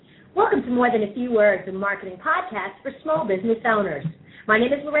Welcome to More Than a Few Words, a marketing podcast for small business owners. My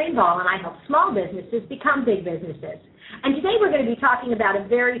name is Lorraine Ball, and I help small businesses become big businesses. And today we're going to be talking about a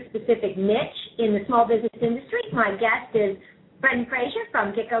very specific niche in the small business industry. My guest is Brendan Frazier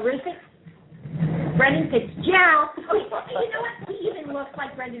from Gitco Roofing. Brendan Fitzgerald. You know what? He even looks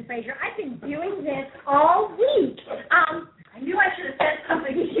like Brendan Frazier. I've been doing this all week. I knew I should have said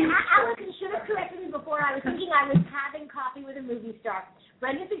something. Allison should have corrected me before. I was thinking I was having coffee with a movie star.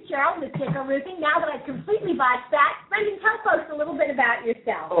 Brendan Fitzgerald with Gitco Roofing. Now that I've completely botched that, Brendan, tell folks a little bit about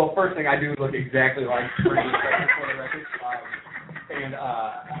yourself. Well, first thing, I do look exactly like Brendan Frazier for the record.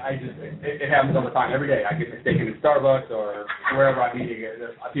 It happens all the time. Every day I get mistaken in Starbucks or wherever I'm eating.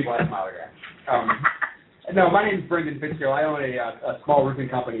 People ask my autograph. No, my name is Brendan Fitzgerald. I own a small roofing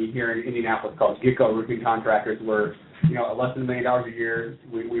company here in Indianapolis called Gitco Roofing Contractors. We're less than $1 million a year.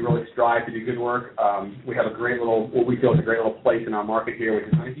 We really strive to do good work. We have a great little, what we feel is a great little place in our market here, which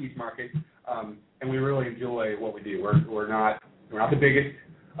is not a huge market, and we really enjoy what we do. We're not the biggest.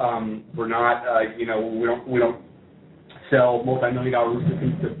 We're not we don't sell multi-million-dollar roof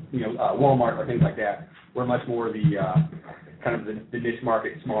systems to Walmart or things like that. We're much more the kind of the niche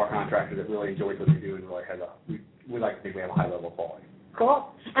market, smaller contractor that really enjoys what they do and really has we like to think we have a high level of quality. Cool.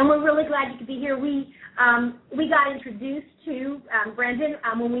 And we're really glad you could be here. We got introduced to Brendan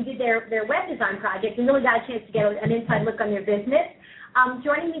when we did their web design project and really got a chance to get an inside look on their business.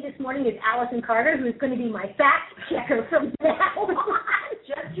 Joining me this morning is Allison Carter, who's going to be my fact checker from now on.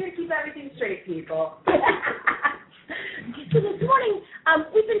 Just here to keep everything straight, people. So this morning,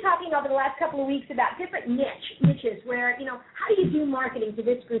 we've been talking over the last couple of weeks about different niches where, how do you do marketing to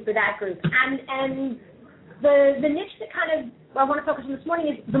this group or that group? And the niche that kind of I want to focus on this morning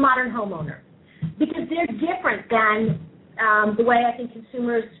is the modern homeowner, because they're different than the way I think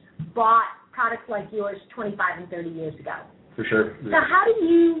consumers bought products like yours 25 and 30 years ago. For sure. So how do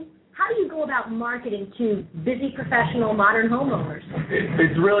you go about marketing to busy, professional, modern homeowners?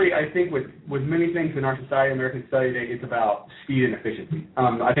 It's really, I think, with many things in our society, American society today, it's about speed and efficiency.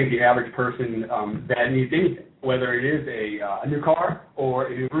 I think the average person that needs anything, whether it is a new car or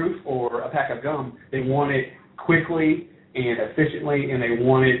a new roof or a pack of gum, they want it quickly and efficiently, and they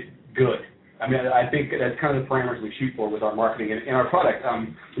want it good. I mean, I think that's kind of the parameters we shoot for with our marketing and our product.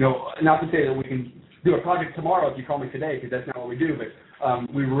 Not to say that we can do a project tomorrow if you call me today, because that's not what we do, but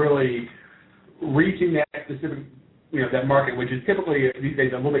we really reaching that specific, that market, which is typically these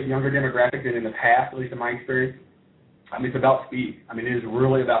days a little bit younger demographic than in the past, at least in my experience. I mean, it's about speed. I mean, it is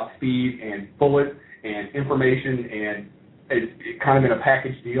really about speed and bullet and information, and it's kind of in a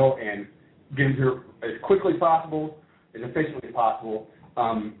package deal, and getting to as quickly as possible, as efficiently as possible,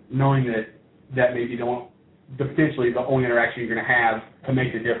 knowing that maybe potentially the only interaction you're going to have to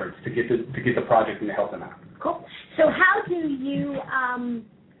make the difference to get the project and to help them out. Cool. So how do you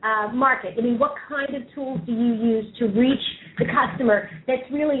market? I mean, what kind of tools do you use to reach the customer that's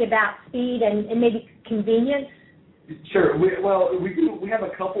really about speed and maybe convenience? Sure. We have a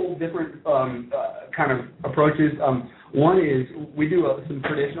couple different kind of approaches. One is we do some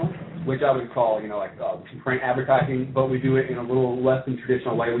traditional, which I would call, some print advertising, but we do it in a little less than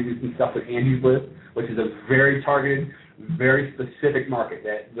traditional way. We do some stuff with Andy's List, which is a very targeted, very specific market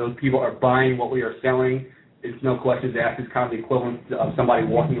that those people are buying what we are selling. It's no questions asked. It's kind of the equivalent of somebody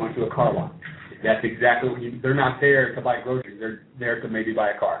walking onto a car lot. That's exactly what they're not there to buy groceries. They're there to maybe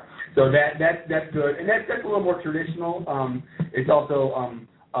buy a car. So that's good, and that's a little more traditional. It's also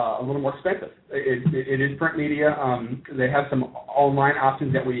a little more expensive. It is print media. They have some online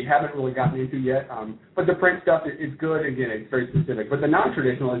options that we haven't really gotten into yet, but the print stuff is good. Again, it's very specific. But the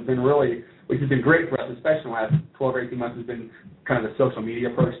non-traditional has been really, which has been great for us, especially in the last 12 or 18 months, has been kind of the social media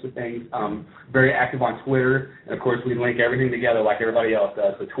approach to things. Very active on Twitter, and of course we link everything together like everybody else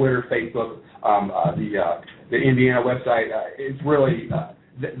does. So Twitter, Facebook, the Indiana website. It's really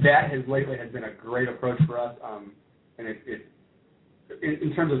that has lately been a great approach for us, and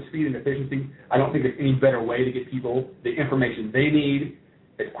in terms of speed and efficiency, I don't think there's any better way to get people the information they need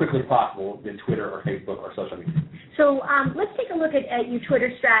as quickly as possible than Twitter or Facebook or social media. So let's take a look at your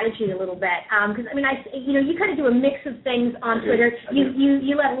Twitter strategy a little bit, because you kind of do a mix of things on Twitter.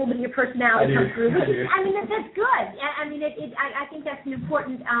 You let a little bit of your personality come through. That's good. I mean, I think that's an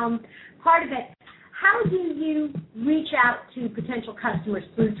important part of it. How do you reach out to potential customers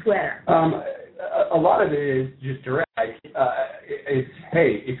through Twitter? A lot of it is just direct. It's,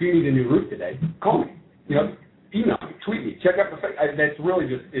 hey, if you need a new roof today, call me. Email me, tweet me, check out the Facebook. That's really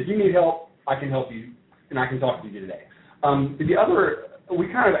just, if you need help, I can help you, and I can talk to you today. The other, we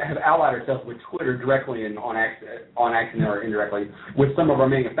kind of have allied ourselves with Twitter directly and on accident or indirectly with some of our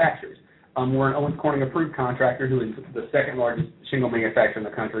manufacturers. We're an Owens Corning approved contractor who is the second largest shingle manufacturer in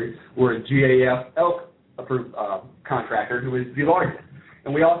the country. We're a GAF Elk approved contractor who is the largest.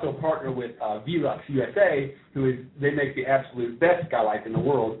 And we also partner with Velux USA, they make the absolute best skylights in the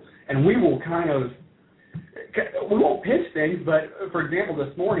world. And we won't pitch things, but for example,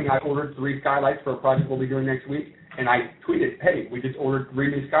 this morning I ordered 3 skylights for a project we'll be doing next week, and I tweeted, hey, we just ordered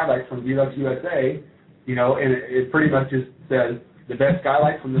 3 new skylights from Velux USA, and it pretty much just says the best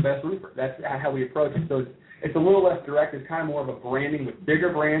skylights from the best roofer. That's how we approach it. So it's a little less direct. It's kind of more of a branding with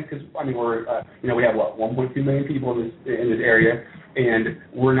bigger brands because, we're, we have, 1.2 million people in this area, and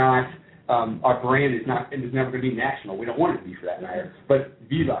we're not, our brand is never going to be national. We don't want it to be for that matter. But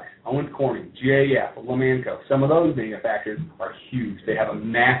Velux, Owens Corning, GAF, Lamanco, some of those manufacturers are huge. They have a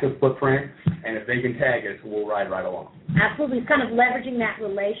massive footprint, and if they can tag us, we'll ride right along. Absolutely. It's kind of leveraging that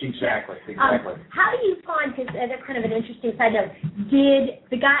relationship. Exactly. How do you find, because that's kind of an interesting side note, did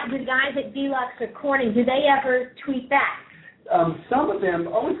the guys at Velux or Corning, do they ever tweet back? Some of them,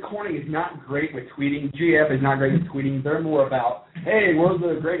 Owens Corning is not great with tweeting. GF is not great with tweeting. They're more about, hey, we're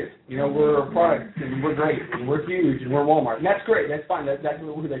the greatest. We're a product, and we're great, and we're huge, and we're Walmart. And that's great. That's fine. That's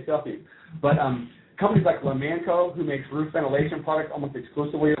who they sell to. But companies like Lamanco, who makes roof ventilation products, almost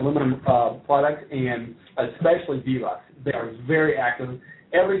exclusively aluminum products, and especially Velux, they are very active.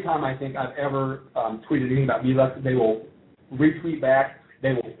 Every time I think I've ever tweeted anything about Velux, they will retweet back.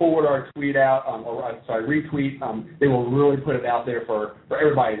 They will forward our tweet out, retweet. They will really put it out there for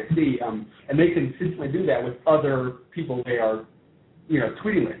everybody to see. And they consistently do that with other people they are,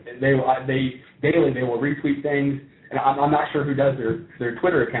 tweeting with. They daily will retweet things. And I'm not sure who does their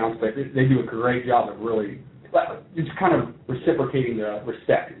Twitter accounts, but they do a great job of really just kind of reciprocating the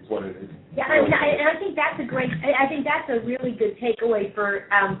respect is what it is. Yeah, I think that's a really good takeaway for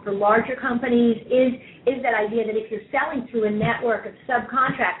larger companies is that idea that if you're selling through a network of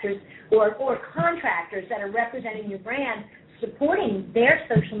subcontractors or contractors that are representing your brand, supporting their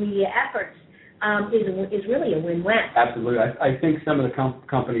social media efforts is really a win-win. Absolutely. I think some of the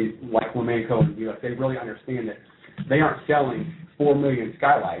companies like Lamanco and they really understand that they aren't selling 4 million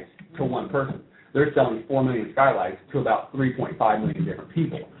skylights to one person. They're selling 4 million skylights to about 3.5 million different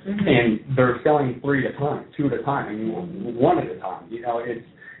people. Mm-hmm. And they're selling 3 at a time, 2 at a time, one at a time.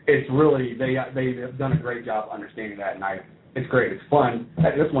 It's really, they've done a great job understanding that, and it's great. It's fun.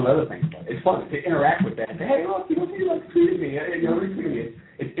 That's one of the other things. It's fun to interact with that and say, hey, look, you tweeted me, retweeted me.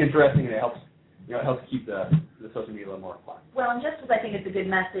 It's interesting, and it helps keep the social media a little more fun. Well, and just as I think it's a good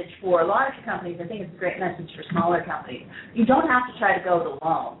message for larger companies, I think it's a great message for smaller companies. You don't have to try to go it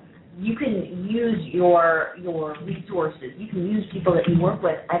alone. You can use your resources. You can use people that you work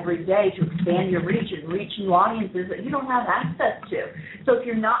with every day to expand your reach and reach new audiences that you don't have access to. So if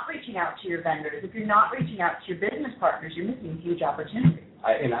you're not reaching out to your vendors, if you're not reaching out to your business partners, you're missing a huge opportunity.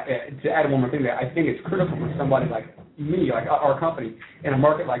 To add one more thing, I think it's critical for somebody like me, like our company, in a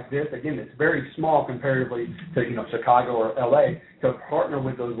market like this, again, it's very small comparatively to Chicago or LA, to partner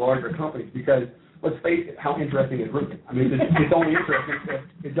with those larger companies because let's face it, how interesting is roofing? I mean, it's only interesting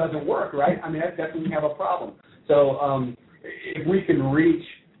if it doesn't work, right? I mean, that's when you have a problem. So if we can reach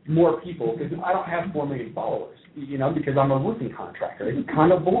more people, because I don't have 4 million followers, because I'm a roofing contractor. It's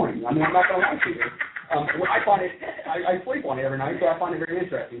kind of boring. I mean, I'm not going to lie to you. I find it, I sleep on it every night, so I find it very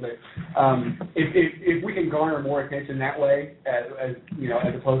interesting. But if we can garner more attention that way,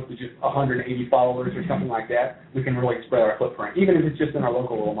 as opposed to just 180 followers or something like that, we can really spread our footprint, even if it's just in our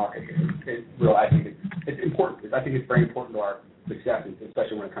local rural market. I think it's important. I think it's very important to our success,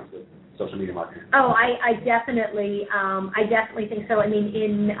 especially when it comes to social media marketing. Oh, I definitely think so. I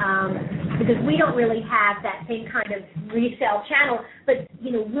mean, because we don't really have that same kind of resale channel, but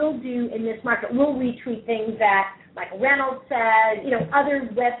we'll do in this market. We'll retweet things that like Reynolds says, other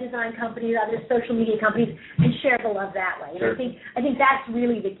web design companies, other social media companies, and share the love that way. Sure. And I think that's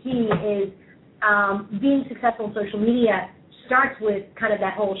really the key is being successful in social media starts with kind of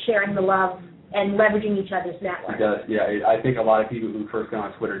that whole sharing the love and leveraging each other's network. It does, yeah. I think a lot of people who first go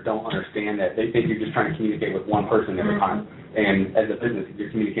on Twitter don't understand that. They think you're just trying to communicate with one person at a time. And as a business, if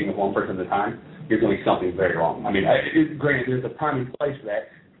you're communicating with one person at a time, you're doing something very wrong. I mean, granted, there's a time and place for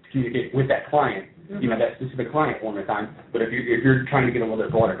that to communicate with that client, that specific client one at a time. But if you're trying to get a little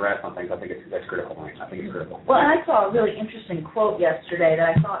bit broader grasp on things, I think that's critical. I think it's critical. Well, and I saw a really interesting quote yesterday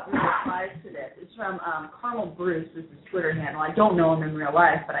that I thought really applies to this. It's from Carmel Bruce. This is his Twitter handle. I don't know him in real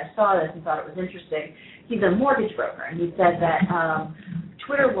life, but I saw this and thought it was interesting. He's a mortgage broker, and he said that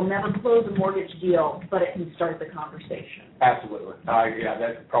Twitter will never close a mortgage deal, but it can start the conversation. Absolutely. Yeah,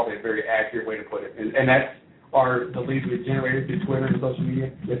 that's probably a very accurate way to put it. And that's the leads we generated through Twitter and social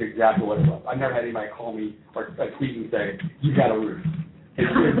media. That's exactly what it was. I've never had anybody call me or tweet and say, "You got a roof."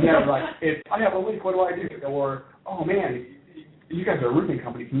 It's never like, I have a leak, what do I do? Or, oh man, you guys are a roofing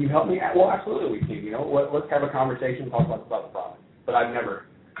company, can you help me? Well, absolutely we can, you know, let's have a conversation and talk about the product. But I've never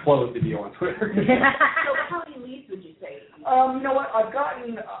closed a deal on Twitter. So how many leads would you say? You know what, I'd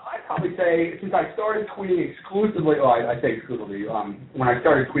probably say, since I started tweeting exclusively, I say exclusively, when I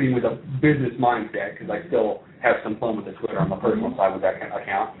started tweeting with a business mindset, because I still have some fun with the Twitter on the personal side with that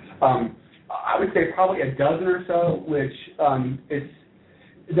account, I would say probably a dozen or so, which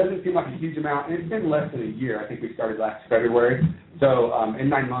it doesn't seem like a huge amount, and it's been less than a year. I think we started last February, so in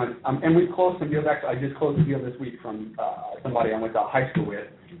 9 months. And we've closed some deals. Actually, I just closed a deal this week from somebody I went to high school with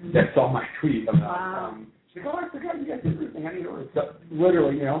that saw my tweet about, she's like, oh, I forgot you guys did roofing. I need to order. So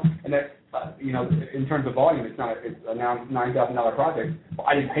literally, you know, and that's, you know, in terms of volume, it's a now $9,000 project.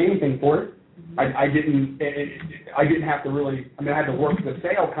 I didn't pay anything for it. I didn't have to really, I had to work the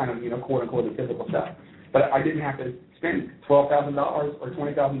sale kind of, you know, quote unquote, the typical stuff. But I didn't have to spend $12,000 or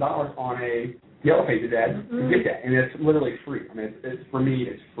 $20,000 on a Yellow Pages ad to get that. And it's literally free. It's for me,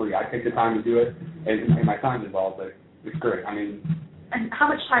 it's free. I take the time to do it, and my time's involved, but it's great. And how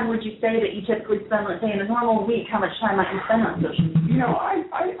much time would you say that you typically spend, let's say, in a normal week, how much time might you spend on social media? You know,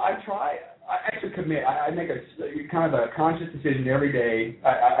 I try. I actually commit. I make a kind of a conscious decision every day.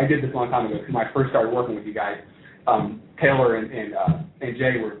 I did this a long time ago because when I first started working with you guys, Taylor and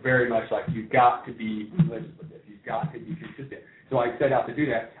Jay were very much like, you've got to be religious with this. You've got to be consistent. So I set out to do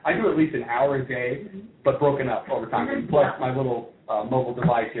that. I do at least an hour a day, but broken up over time. And plus, my little mobile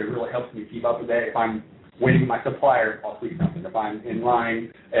device here really helps me keep up with that. If I'm waiting at my supplier, I'll tweet something. If I'm in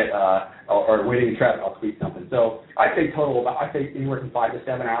line or waiting in traffic, I'll tweet something. So I say anywhere from 5 to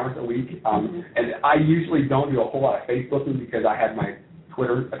 7 hours a week. And I usually don't do a whole lot of Facebooking because I have my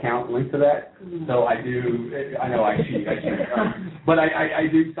Twitter account linked to that. So I know I cheat. But I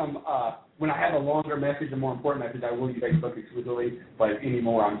do some, when I have a longer message, a more important message, I will use Facebook exclusively. But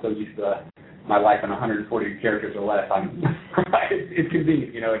anymore, I'm so used to my life in 140 characters or less. It's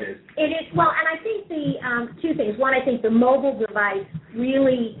convenient, you know, it is. It is. Well, and I think the two things. One, I think the mobile device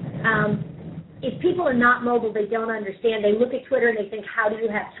really, if people are not mobile, they don't understand. They look at Twitter and they think, how do you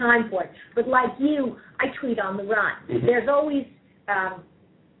have time for it? But like you, I tweet on the run. There's always,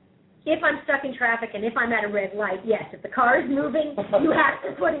 if I'm stuck in traffic and if I'm at a red light, yes, if the car is moving, you have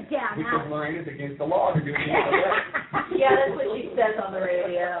to put it down. Because mine is against the law to do it. Yeah, that's what she says on the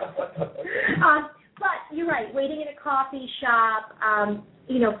radio. But you're right, waiting in a coffee shop,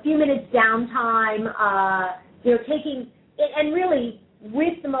 you know, a few minutes downtime, you know, taking, and really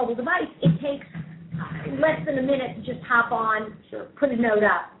with the mobile device, it takes less than a minute to just hop on, put a note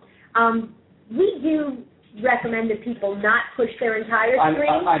up. We do recommend that people not push their entire screen.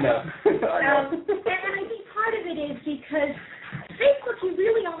 I know. And I think part of it is because Facebook, you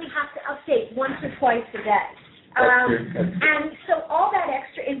really only have to update once or twice a day. And so all that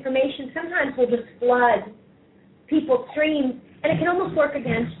extra information sometimes will just flood people's streams, and it can almost work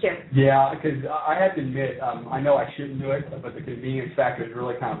against you. Yeah, because I have to admit, I know I shouldn't do it, but the convenience factor has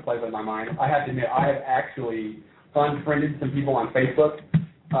really kind of played with my mind. I have to admit, I have actually unfriended some people on Facebook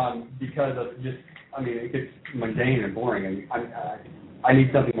because of just, it gets mundane and boring, and I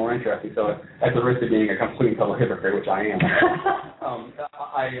need something more interesting. So at the risk of being a complete total hypocrite, which I am,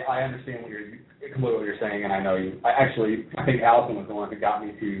 I understand what you're saying, and I know you. I think Allison was the one who got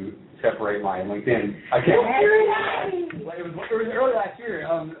me to separate my LinkedIn. It was early last year.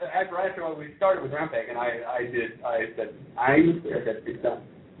 After we started with Rampeg, and I said it's done.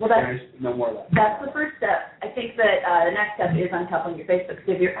 Well, no more of that. That's the first step. I think that the next step is uncoupling your Facebook.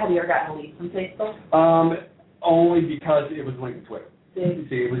 Have you ever gotten a lead from Facebook? Only because it was linked to Twitter.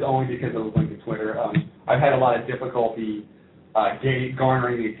 See, it was only because it was linked to Twitter. I've had a lot of difficulty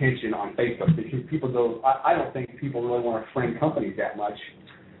garnering the attention on Facebook because people go. I don't think people really want to friend companies that much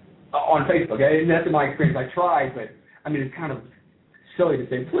on Facebook. And that's in my experience. I tried, but it's kind of silly to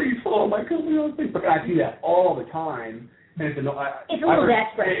say, please follow my company on Facebook. And I see that all the time. And it's a little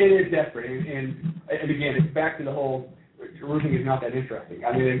desperate. It is desperate, and again, it's back to the whole roofing is not that interesting.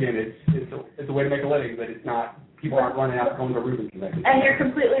 Again, it's a way to make a living, but it's not. People aren't running out going to roofing conventions. And you're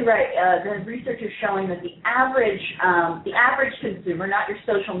completely right. The research is showing that the average consumer, not your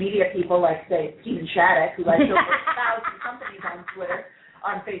social media people like say Stephen Shattuck, who likes over 1,000 companies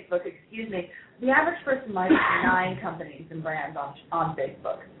on Facebook. The average person likes 9 companies and brands on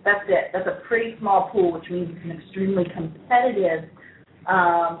Facebook. That's it. That's a pretty small pool, which means it's an extremely competitive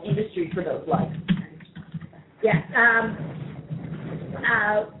industry for those likes. Yes.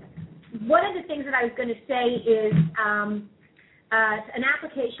 One of the things that I was going to say is an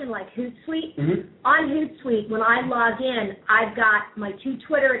application like Hootsuite. On Hootsuite, when I log in, I've got my 2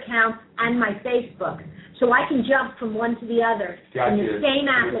 Twitter accounts and my Facebook. So I can jump from one to the other in the same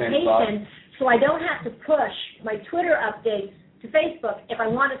application, so I don't have to push my Twitter updates to Facebook. If I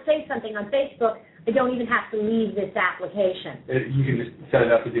want to say something on Facebook, I don't even have to leave this application. You can just set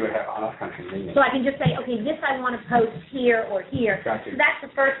it up to do it on a country meeting. So I can just say, okay, this I want to post here or here. Gotcha. So that's the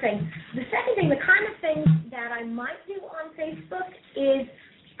first thing. The second thing, the kind of thing that I might do on Facebook is,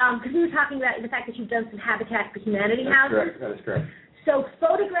 because we were talking about the fact that you've done some Habitat for Humanity houses. That is correct. So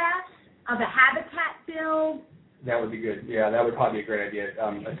photographs of a habitat build. That would be good. Yeah, that would probably be a great idea,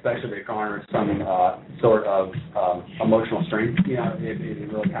 especially if it garners some sort of emotional strength. You know, if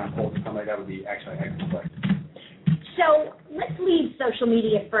it really kind of pulls somebody, that would be actually an excellent. So let's leave social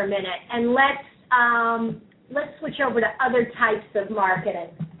media for a minute, and let's switch over to other types of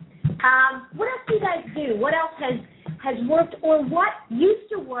marketing. What else do you guys do? What else has worked, or what used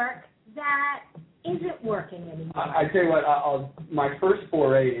to work that isn't working anymore? I tell you what, my first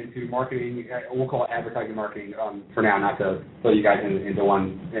foray into marketing, we'll call it advertising marketing for now, not to throw you guys into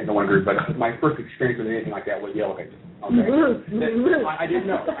one group, but my first experience with anything like that was Yellow Pages. Okay, I didn't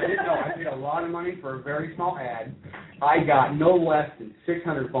know. I paid a lot of money for a very small ad. I got no less than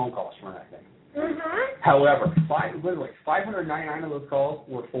 600 phone calls from that thing. However, literally 599 of those calls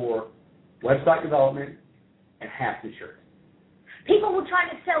were for website development and half the shirt. People were trying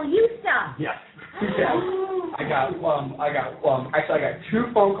to sell you stuff. Yes. I got 2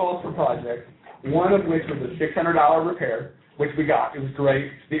 phone calls for projects, one of which was a $600 repair, which we got. It was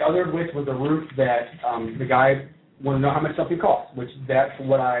great. The other of which was a roof that the guy wanted to know how much something costs, which that's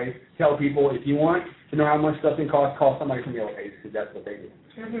what I tell people. If you want to know how much something costs, call somebody from Yellow Pages, because that's what they do.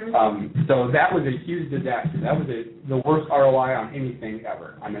 So that was a huge disaster. That was the worst ROI on anything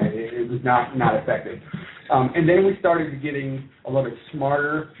ever. I mean, it was not effective. And then we started getting a little bit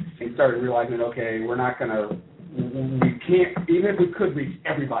smarter and started realizing that, okay, we can't, even if we could reach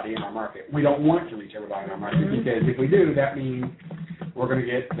everybody in our market, we don't want to reach everybody in our market, because if we do, that means we're going to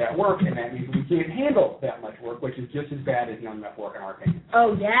get that work, and that means we can't handle that much work, which is just as bad as not enough work in our opinion.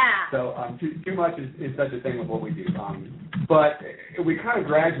 Oh, yeah. So too much is such a thing with what we do. But we kind of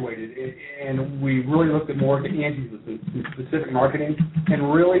graduated, and we really looked at more at the Angie's with some specific marketing,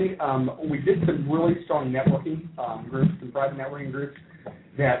 and really we did some really strong networking groups, some private networking groups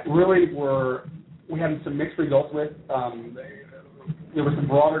that really we had some mixed results with. There were some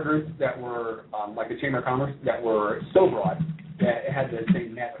broader groups that were, like the Chamber of Commerce, that were so broad that it had the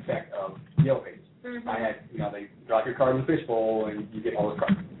same net effect of Yellow Pages. I had, they drop your card in the fishbowl, and you get all the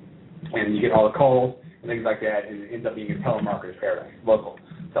cards, and you get all the calls and things like that, and it ends up being a telemarketer's paradise, local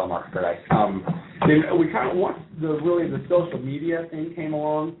telemarketer's paradise. Then we kind of, once the social media thing came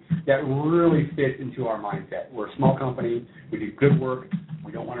along, that really fits into our mindset. We're a small company, we do good work,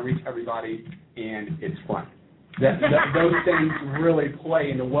 we don't want to reach everybody, and it's fun. Those things really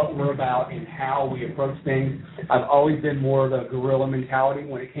play into what we're about and how we approach things. I've always been more of a guerrilla mentality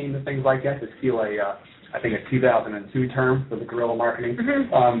when it came to things like that. To steal I think a 2002 term for the guerrilla marketing.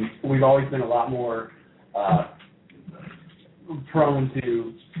 We've always been a lot more prone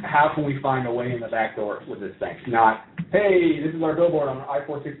to how can we find a way in the back door with this thing. Not, hey, this is our billboard on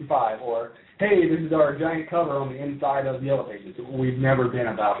I-465, or hey, this is our giant cover on the inside of the Yellow Pages. We've never been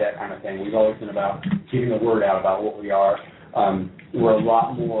about that kind of thing. We've always been about getting the word out about what we are. We're a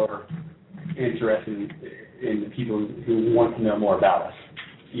lot more interested in the people who want to know more about us.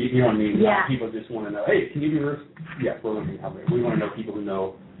 You know what I mean? Yeah. People just want to know, hey, can you do roofs? Yes, we're looking at it. We want to know people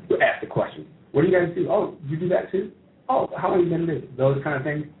who ask the question. What do you guys do? Oh, you do that too? Oh, how long have you been doing this? Those kind of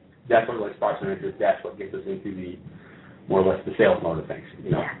things. That's what really sparks our interest. That's what gets us into the more or less the sales mode of things.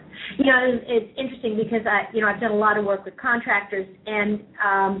 Yeah. It's interesting because I've done a lot of work with contractors, and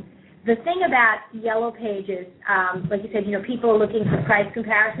the thing about Yellow Pages, like you said, people are looking for price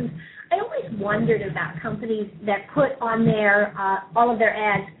comparisons. I always wondered about companies that put on their all of their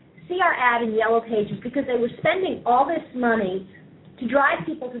ads, see our ad in Yellow Pages, because they were spending all this money to drive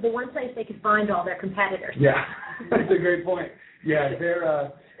people to the one place they could find all their competitors. Yeah, that's a great point. Yeah,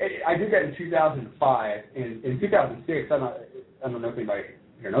 I did that in 2005. In 2006, I don't know if anybody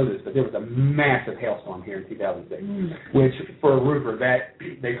here knows this, but there was a massive hailstorm here in 2006, which for a roofer,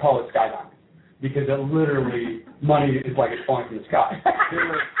 they call it sky diamond, because it literally, money is like it's falling from the sky.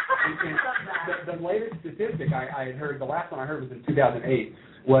 The latest statistic I had heard, the last one I heard was in 2008,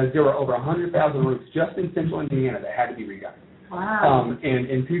 was there were over 100,000 roofs just in central Indiana that had to be redone. Wow. And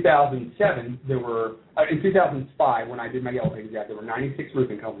in 2007, in 2005, when I did my Yellow Pages ad, there were 96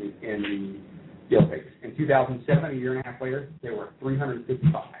 roofing companies in the Yellow Pages. In 2007, a year and a half later, there were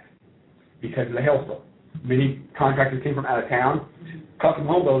 355 because of the hailstorm. Many contractors came from out of town. Custom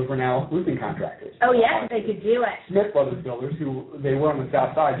home builders were now roofing contractors. Oh, yes, they could do it. Smith Brothers builders, who they were on the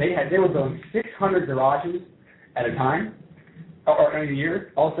south side, they were building 600 garages at a time, or in a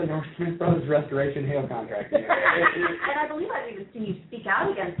year. All of a sudden, there was Smith Brothers Restoration Hail Contracting. And I believe I've even seen you speak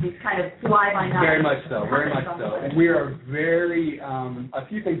out against these kind of fly-by-night. Very much so, very much so. And we are very, a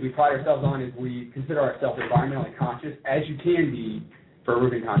few things we pride ourselves on is we consider ourselves environmentally conscious, as you can be for a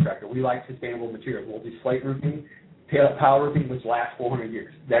roofing contractor. We like sustainable materials. We'll do slate roofing, tile roofing, which lasts 400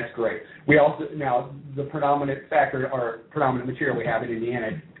 years. That's great. We also, now, the predominant factor or predominant material we have in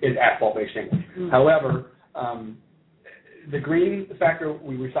Indiana is asphalt-based shingles. Mm-hmm. However, the green factor,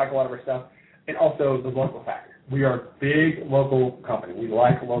 we recycle a lot of our stuff, and also the local factor. We are a big local company. We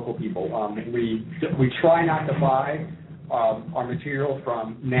like local people. We try not to buy our material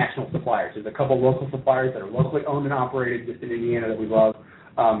from national suppliers. There's a couple local suppliers that are locally owned and operated just in Indiana that we love,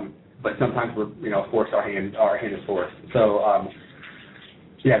 but sometimes we're, forced our hand is forced. So,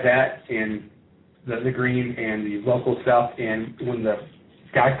 that and the green and the local stuff. And when the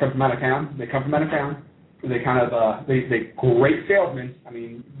guys come from out of town, they come from out of town. They kind of they great salesmen. I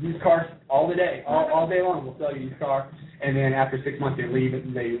mean, used cars all the day, all day long. We'll sell you a used car, and then after 6 months they leave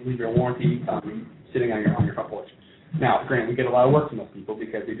your warranty sitting on your front porch. Now, granted, we get a lot of work from those people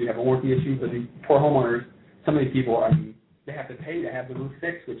because they do have a warranty issue. But these poor homeowners, some of these people, they have to pay to have the roof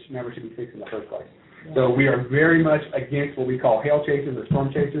fixed, which never should be fixed in the first place. Yeah. So we are very much against what we call hail chasers or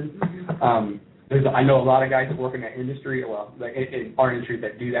storm chasers. Mm-hmm. I know a lot of guys that work in that industry, in our industry,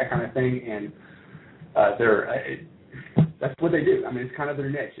 that do that kind of thing, and that's what they do. I mean, it's kind of their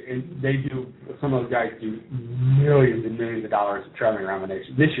niche, and they do. Some of those guys do millions and millions of dollars traveling around the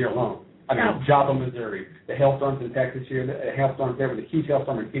nation this year alone. I mean, Joplin, Missouri, the hailstorms in Texas this year, the hailstorms there, with the huge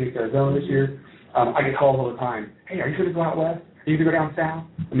hailstorm in Phoenix, Arizona this year. I get calls all the time. Hey, are you going to go out west? Are you going to go down south?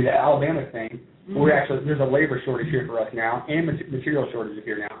 I mean, the Alabama thing. Mm-hmm. There's a labor shortage here for us now, and material shortages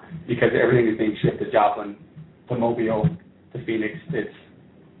here now, because everything is being shipped to Joplin, to Mobile, to Phoenix.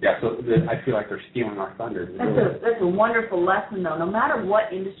 I feel like they're stealing our thunder. That's a wonderful lesson, though. No matter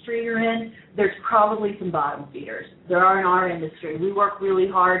what industry you're in, there's probably some bottom feeders. There are in our industry. We work really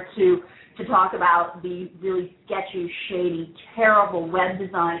hard to talk about the really sketchy, shady, terrible web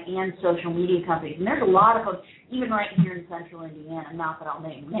design and social media companies. And there's a lot of them, even right here in central Indiana, not that I'll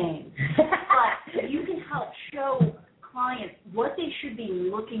name names. But you can help show clients what they should be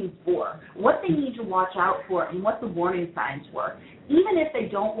looking for, what they need to watch out for, and what the warning signs were. Even if they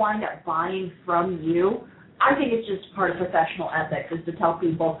don't wind up buying from you, I think it's just part of professional ethics is to tell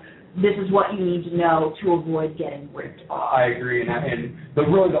people this is what you need to know to avoid getting ripped off. I agree, but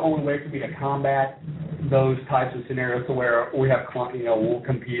really the only way for me to combat those types of scenarios to where we have,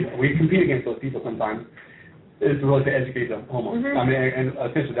 we compete against those people sometimes, is really to educate the homeowner. Mm-hmm. I mean,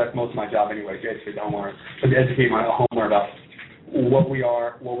 and essentially that's most of my job anyway, to educate the homeowner, to educate my homeowner about what we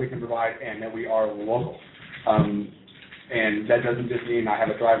are, what we can provide, and that we are local. And that doesn't just mean I have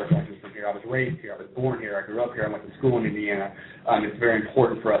a driver's license from here. I was raised here. I was born here. I grew up here. I went to school in Indiana. It's very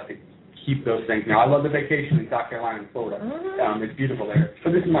important for us to keep those things. Now, I love the vacation in South Carolina and Florida. Mm-hmm. It's beautiful there.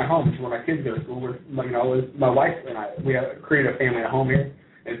 But this is my home. This is where my kids go to school. My wife and I, we have created a family at home here.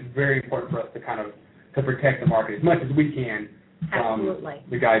 And it's very important for us to to protect the market as much as we can from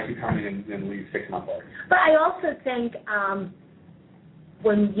the guys who come in and leave 6 months later. But I also think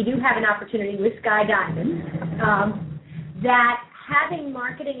when you do have an opportunity with Sky Diamond, that having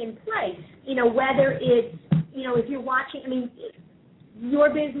marketing in place, whether it's, if you're watching, your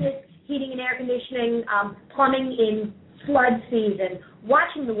business, heating and air conditioning, plumbing in flood season,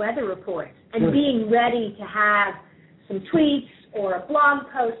 watching the weather reports and being ready to have some tweets or a blog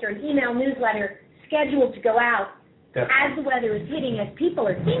post or an email newsletter scheduled to go out as the weather is hitting, as people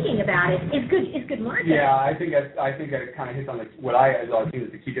are thinking about it, is good marketing. Yeah, I think that it kind of hits on what I think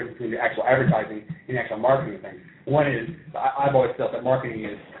is the key difference between the actual advertising and the actual marketing thing. One is, I've always felt that marketing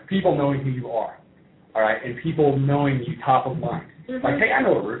is people knowing who you are, all right, and people knowing you top of mind. Mm-hmm. Like, hey, I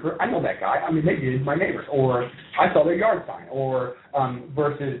know a roofer, I know that guy. They did my neighbors, or I saw their yard sign, or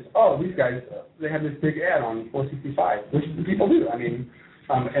versus, these guys, they have this big ad on 465, which people do.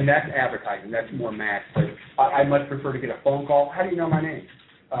 And that's advertising. That's more mass. But I much prefer to get a phone call. How do you know my name?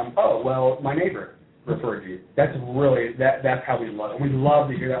 My neighbor referred you. That's really, that's how we love it. We love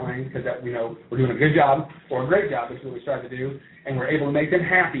to hear that line because we know we're doing a good job or a great job, which is what we strive to do, and we're able to make them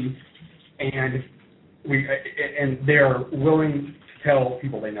happy, and they're willing to tell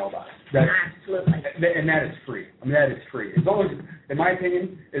people they know about it. Absolutely. And that is free. that is free. As long as, in my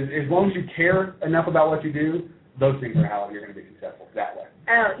opinion, as long as you care enough about what you do, those things are how you're going to be successful that way.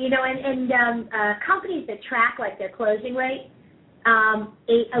 Oh, and companies that track their closing rate,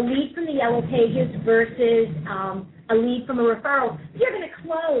 a lead from the Yellow Pages versus a lead from a referral. You're going to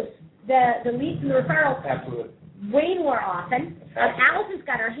close the lead from the referral Absolutely. way more often. Allison's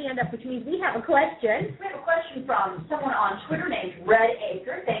got her hand up, which means we have a question. We have a question from someone on Twitter named Red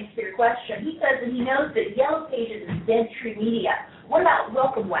Acre. Thanks for your question. He says that he knows that Yellow Pages is dead tree media. What about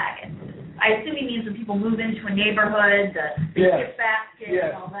welcome wagons? I assume he means when people move into a neighborhood, the gift basket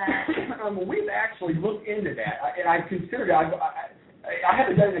and all that. We've actually looked into that, and I've considered it. I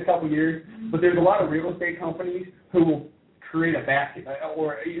haven't done it in a couple of years, but there's a lot of real estate companies who will create a basket,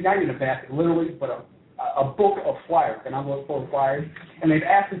 or not even a basket, literally, but a book of flyers, an envelope full of flyers, and they've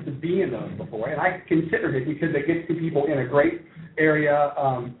asked us to be in those before, and I considered it because it gets to people in a great area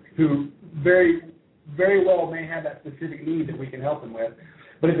who very, very well may have that specific need that we can help them with.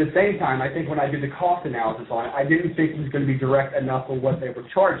 But at the same time, I think when I did the cost analysis on it, I didn't think it was going to be direct enough for what they were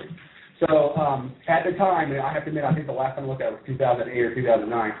charging. So at the time, and I have to admit, I think the last time I looked at it was 2008 or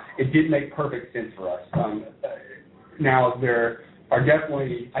 2009, it did make perfect sense for us. Now there are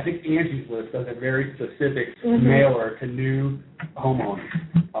definitely, I think Angie's List does a very specific mailer to new homeowners.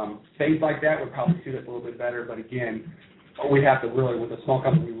 Things like that would probably suit us a little bit better, but again, we have to really, with a small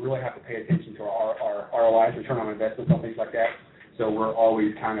company, we really have to pay attention to our ROIs, return on investments, on things like that. So we're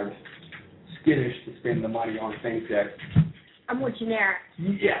always kind of skittish to spend the money on things that are more generic.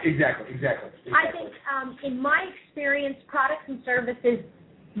 Yeah, exactly. I think, in my experience, products and services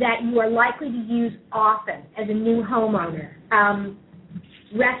that you are likely to use often as a new homeowner,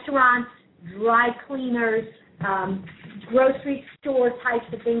 restaurants, dry cleaners, grocery store types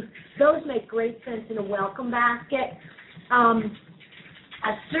of things, those make great sense in a welcome basket.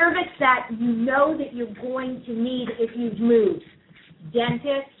 A service that you know that you're going to need if you've moved,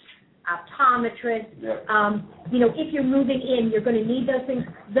 dentist, optometrist, if you're moving in, you're going to need those things.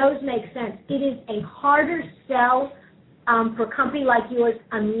 Those make sense. It is a harder sell for a company like yours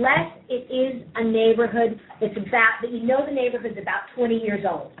unless it is a neighborhood that you know the neighborhood's about 20 years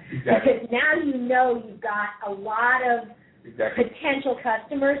old. Exactly. Because now you know you've got a lot of potential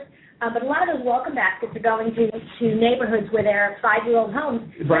customers. But a lot of those welcome baskets are going to neighborhoods where there are 5-year-old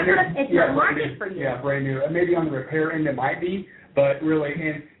homes. It's not a market for you. Yeah, brand new. Maybe on the repair end it might be, but really,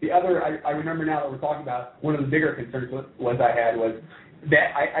 and the other, I remember now that we're talking about, one of the bigger concerns I had was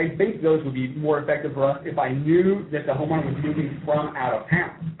that I think those would be more effective for us if I knew that the homeowner was moving from out of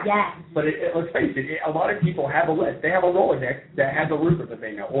town. Yes. But let's face it, a lot of people have a list. They have a Rolodex that has a roofer that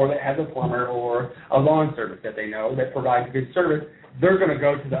they know, or that has a plumber or a lawn service that they know that provides good service. They're going to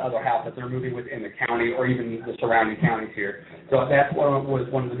go to the other house that they're moving within the county or even the surrounding counties here. So that's what was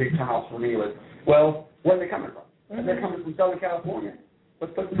one of the big turnoffs for me was, well, where are they coming from? If they're coming from Southern California,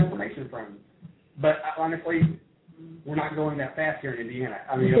 let's put some information from them. But honestly, we're not going that fast here in Indiana.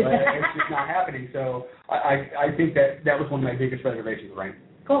 I mean, it's just not happening. So I think that was one of my biggest reservations, right?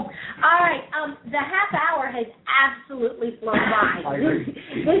 Cool. All right. The half hour has absolutely flown by. I agree.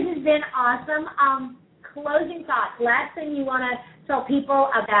 This has been awesome. Closing thoughts. Last thing you want to tell people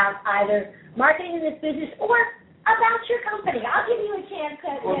about either marketing in this business or about your company. I'll give you a chance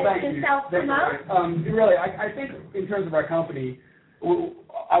to self-promote. Really, I think in terms of our company,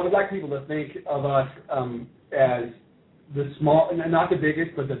 I would like people to think of us as the small, not the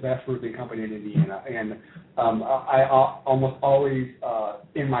biggest, but the best roofing company in Indiana. And I almost always,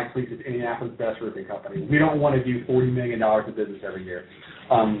 in my tweets, is Indianapolis' best roofing company. We don't want to do $40 million of business every year.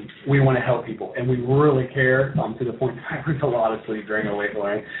 We want to help people, and we really care to the point that I lose a lot of sleep during a wait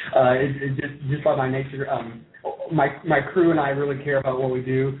line. Just by my nature, my crew and I really care about what we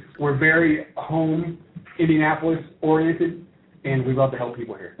do. We're very home Indianapolis oriented, and we love to help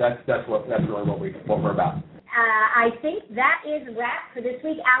people here. That's really what we're about. I think that is a wrap for this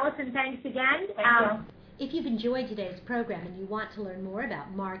week. Allison, thanks again. If you've enjoyed today's program and you want to learn more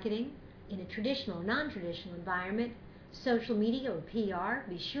about marketing in a traditional or non-traditional environment, social media or PR,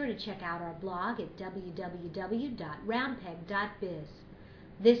 be sure to check out our blog at www.roundpeg.biz.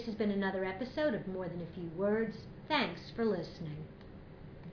 This has been another episode of More Than a Few Words. Thanks for listening.